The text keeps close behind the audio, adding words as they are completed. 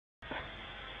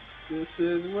This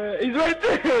is where he's right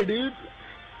there, dude.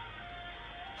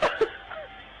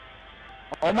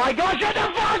 Oh my God! Shut the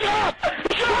fuck up!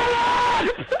 Shut up!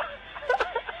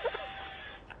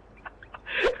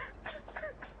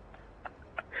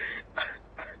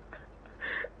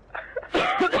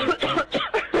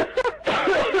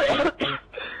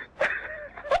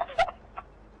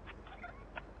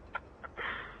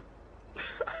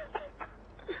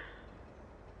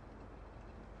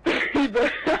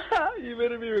 You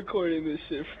better be recording this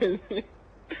shit for me.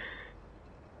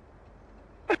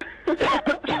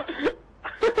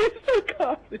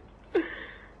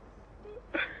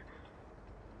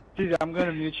 Dude, I'm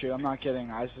gonna mute you. I'm not kidding.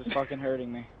 This is fucking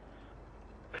hurting me.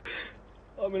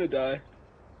 I'm gonna die.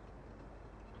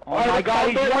 Oh my God,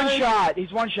 he's one shot.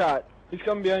 He's one shot. He's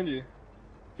coming behind you.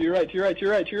 To your right, to your right, to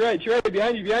your right, to your right, to your right.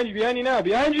 Behind you, behind you, behind you now.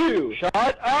 Behind you! Shut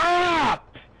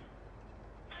up!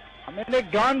 I'm in a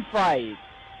gunfight.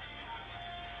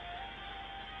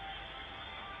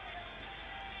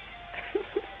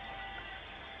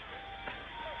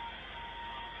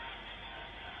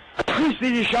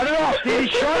 Stevie, shut it off! Stevie,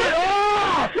 shut it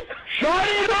off! Shut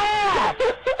it off!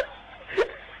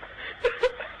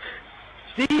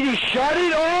 Stevie, shut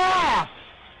it off!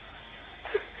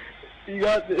 You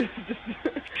got this.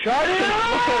 Shut it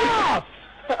off!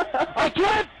 I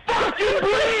can't fucking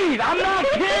breathe! I'm not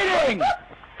kidding!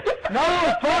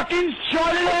 No, fucking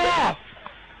shut it off!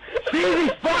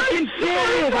 Stevie's fucking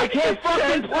serious! I can't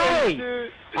fucking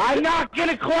play! I'm not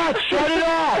gonna clutch! Shut it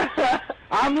off!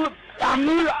 I'm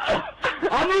losing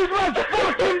my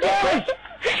fucking voice!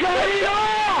 Shut it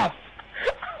off!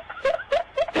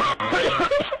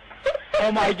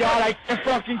 Oh my God, I can't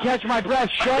fucking catch my breath.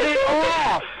 Shut it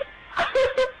off!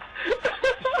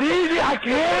 Stevie, I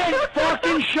can't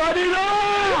fucking shut it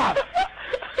off!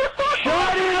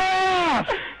 Shut it off!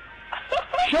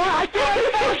 I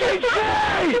can't fucking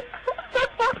say!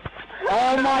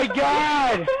 Oh my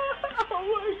God!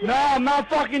 No, I'm not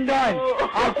fucking done.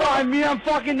 I'm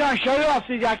fucking done. Shut it off,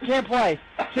 Stevie. I can't play.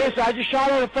 Seriously, I just shot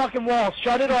at the fucking wall.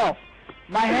 Shut it off.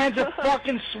 My hands are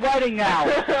fucking sweating now.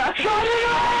 Shut it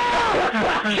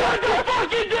off! Shut the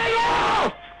fucking thing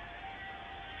off!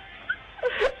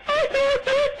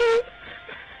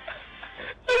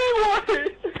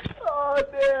 Oh,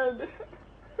 damn.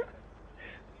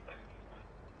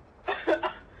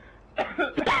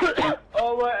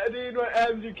 Oh, my, dude, my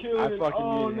abs are killing me. I fucking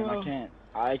muted him.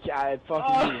 I can't. I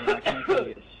fucking muted him. I can't take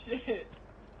it. Shit.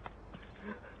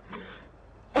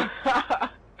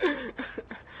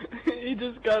 He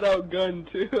just got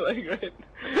outgunned, too, like, right.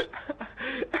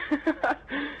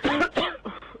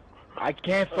 I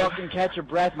can't fucking catch a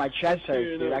breath. My chest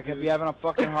hurts, dude. I could be having a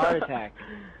fucking heart attack.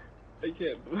 I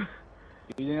can't.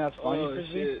 You think that's funny, Oh,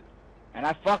 Fizzy? shit. And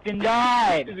I fucking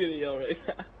died! He's gonna yell right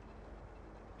now.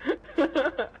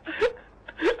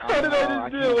 How did I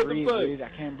just do it? What the fuck? Dude. I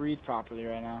can't breathe properly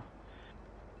right now.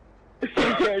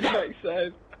 Cardiac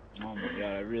side. Oh my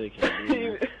God, I really can't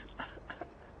breathe.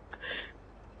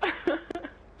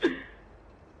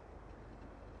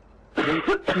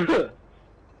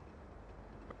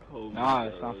 Nah,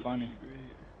 it's not funny.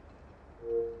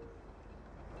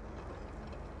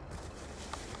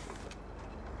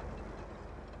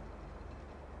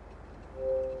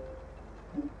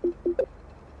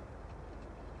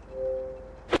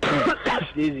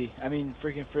 Steezy. I mean,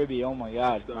 freaking Fribby. Oh my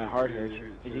God, my heart hurts.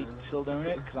 Is he still doing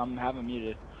it? Because I'm having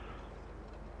muted.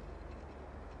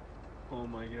 Oh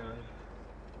my God.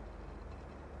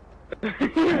 He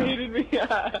muted me.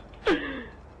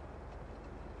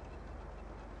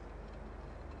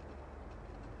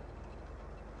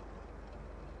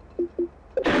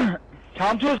 Tell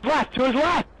him to his left. To his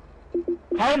left.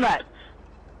 Tell him that.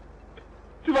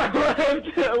 To my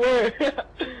left. Where?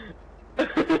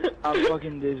 I'm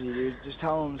fucking dizzy, dude. Just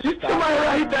tell him to stop. To my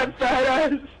right, that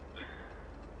fat ass.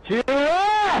 To your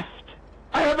left!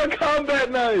 I have a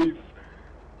combat knife.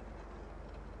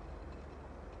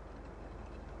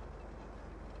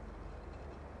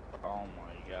 Oh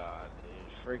my God,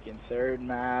 dude. Freaking third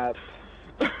map.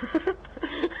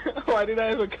 Why did I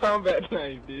have a combat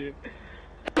knife, dude?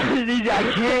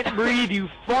 I can't breathe, you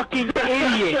fucking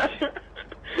idiot.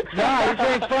 Nah, this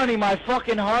ain't funny. My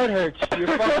fucking heart hurts. You're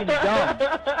fucking dumb.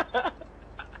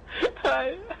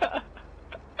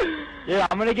 Yeah,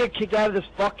 I'm gonna get kicked out of this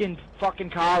fucking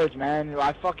college, man.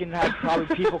 I fucking have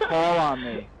probably people call on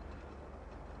me.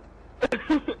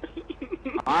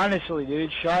 Honestly,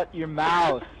 dude, shut your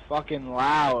mouth. Fucking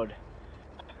loud.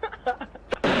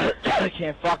 I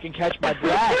can't fucking catch my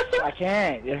breath. I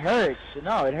can't. It hurts.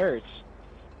 No, it hurts.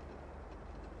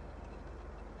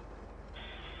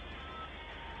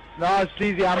 No,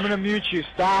 Steezy, I'm gonna mute you.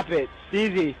 Stop it.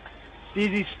 Steezy.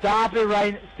 Steezy, stop it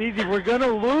right. Steezy, we're gonna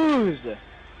lose.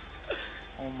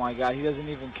 Oh my god, he doesn't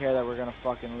even care that we're gonna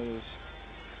fucking lose.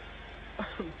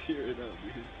 I'm tearing up,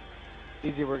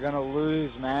 dude. Steezy, we're gonna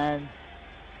lose, man.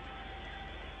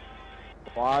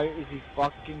 Why is he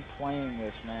fucking playing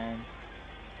this, man?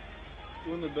 It's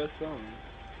one of the best songs.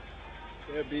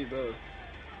 Yeah, be both.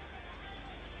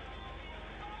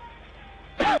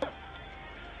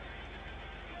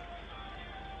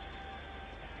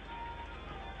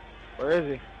 Where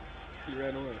is He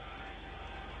ran away.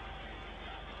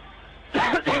 he?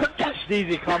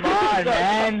 Steezy, come on,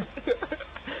 man.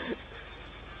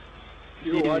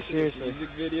 You were Steezy, watching this seriously. music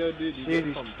video, dude? You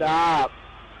Steezy, gotta come stop.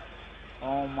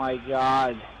 Oh my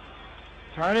god.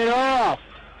 Turn it off. back.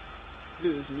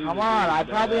 Dude, this music Come on, video I is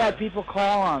probably badass. had people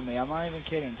call on me. I'm not even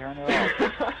kidding. Turn it off.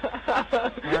 Turn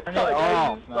it I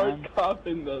off, just start man.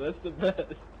 coughing though, that's the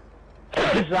best.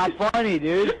 It's not funny,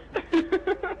 dude.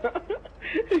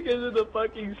 Because of the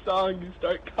fucking song, you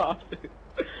start coughing.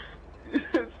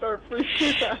 Start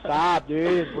freaking out. Stop,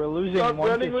 dude. We're losing Stop 1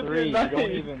 running to with 3. your You knife.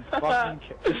 don't even fucking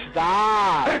care.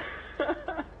 Stop.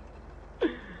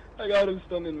 I got him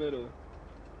stunned in the middle.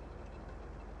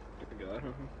 I got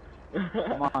him.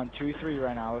 Come on, 2-3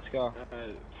 right now. Let's go.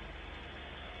 Alright.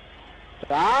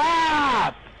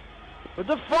 Stop. What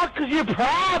the fuck is your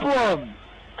problem?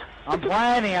 I'm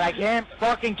planning and I can't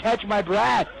fucking catch my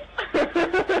breath. I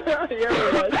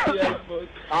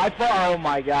thought, oh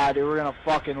my god, dude, we're gonna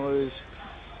fucking lose.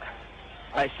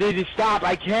 Alright, Steezy, stop,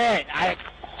 I can't.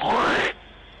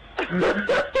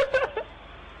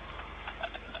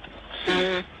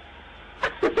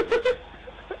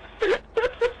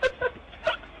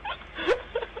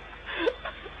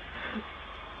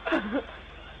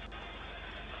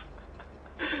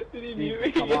 Did he Steve, mute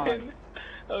me come on. again?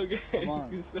 Okay. Come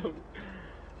on. So...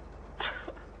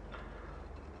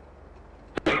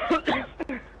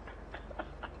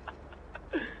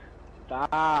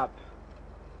 Stop.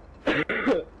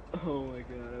 Oh my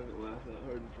god, I haven't laughed that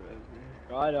hard in forever.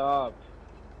 Shut up.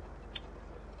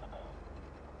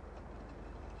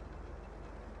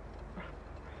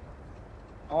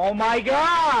 Oh my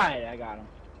god! I got him.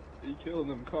 You killed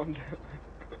him, calm down.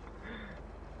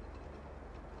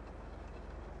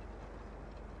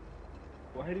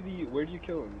 Why did he, where did you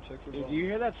kill him? Check for Dude, bomb. do you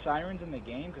hear that sirens in the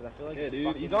game? Because I feel like Yeah, it's dude,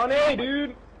 fucking- he's on A,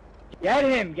 dude! Get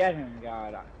him,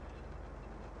 God.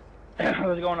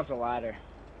 Let's go up the ladder.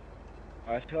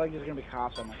 I feel like there's gonna be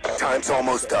cops on my side. Time's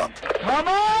almost up. Come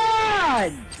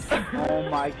on! Oh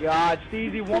my god,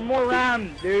 Steezy, one more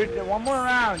round, dude. One more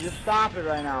round. Just stop it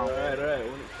right now. Alright,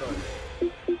 when it starts.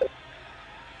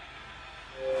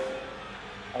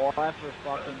 All that for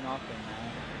fucking nothing,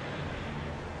 man.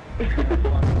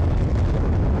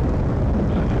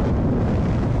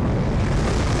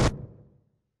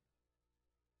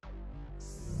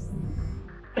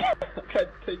 I can't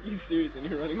take you serious and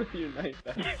you're running with your knife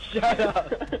back. Shut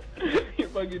up. You're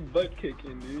fucking butt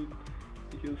kicking, dude.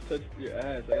 He feels touched your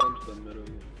ass. I got him stunned middle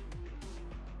again.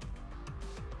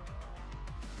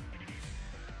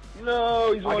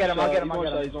 No, he's I'll one get him, shot. I'll get him, He's I'll one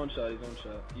get shot, him. he's one shot, he's one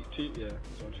shot. Cheat, yeah,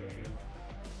 he's one shot. Yeah.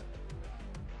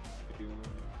 If you want.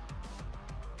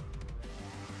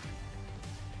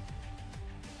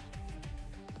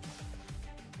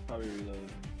 Probably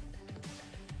reload.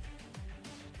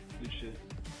 Good shit.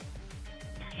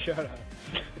 Shut up.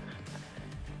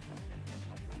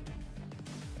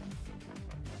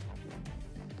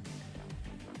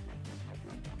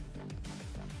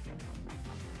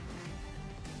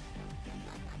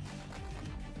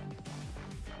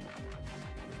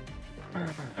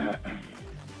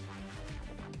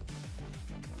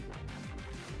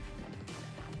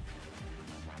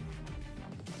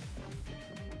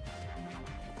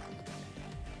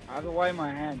 I have to wipe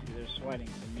my hands because they're sweating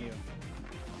from you.